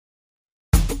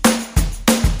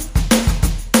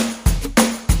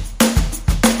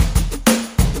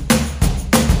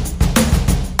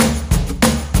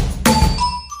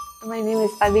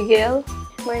Abigail.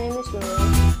 My name is Nurul.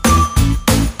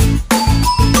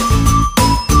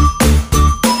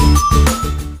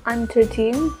 I'm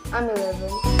 13. I'm 11.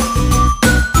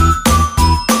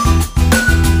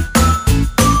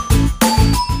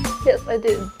 Yes, I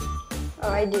did.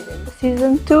 Oh, I didn't.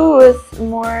 Season 2 was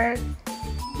more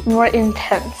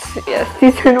intense. Yes,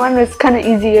 season 1 was kind of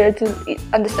easier to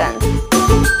understand.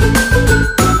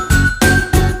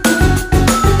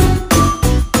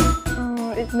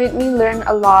 It made me learn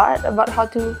a lot about how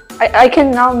to. I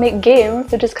can now make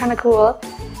games, which is kind of cool.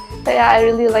 But yeah, I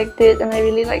really liked it, and I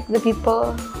really liked the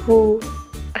people who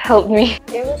helped me.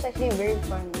 It was actually very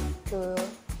fun to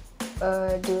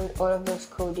do all of those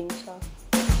coding stuff.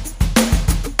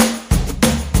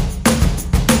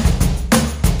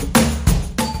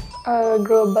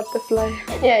 Grow a butterfly.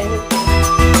 Yeah.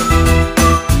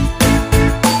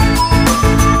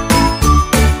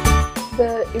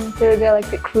 The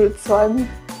intergalactic roots one.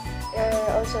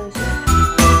 Also.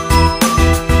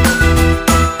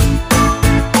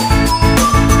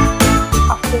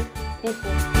 After.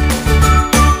 Before.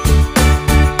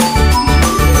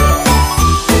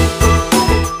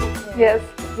 Yes.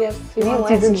 We want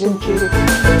season 2.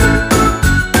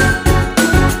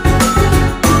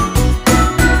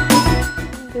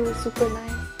 They were super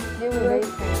nice. They were very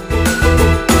kind.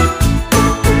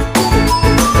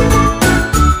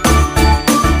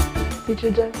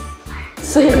 Teacher just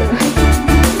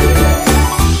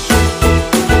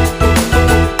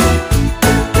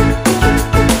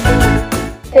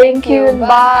Thank you and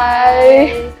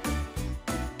bye.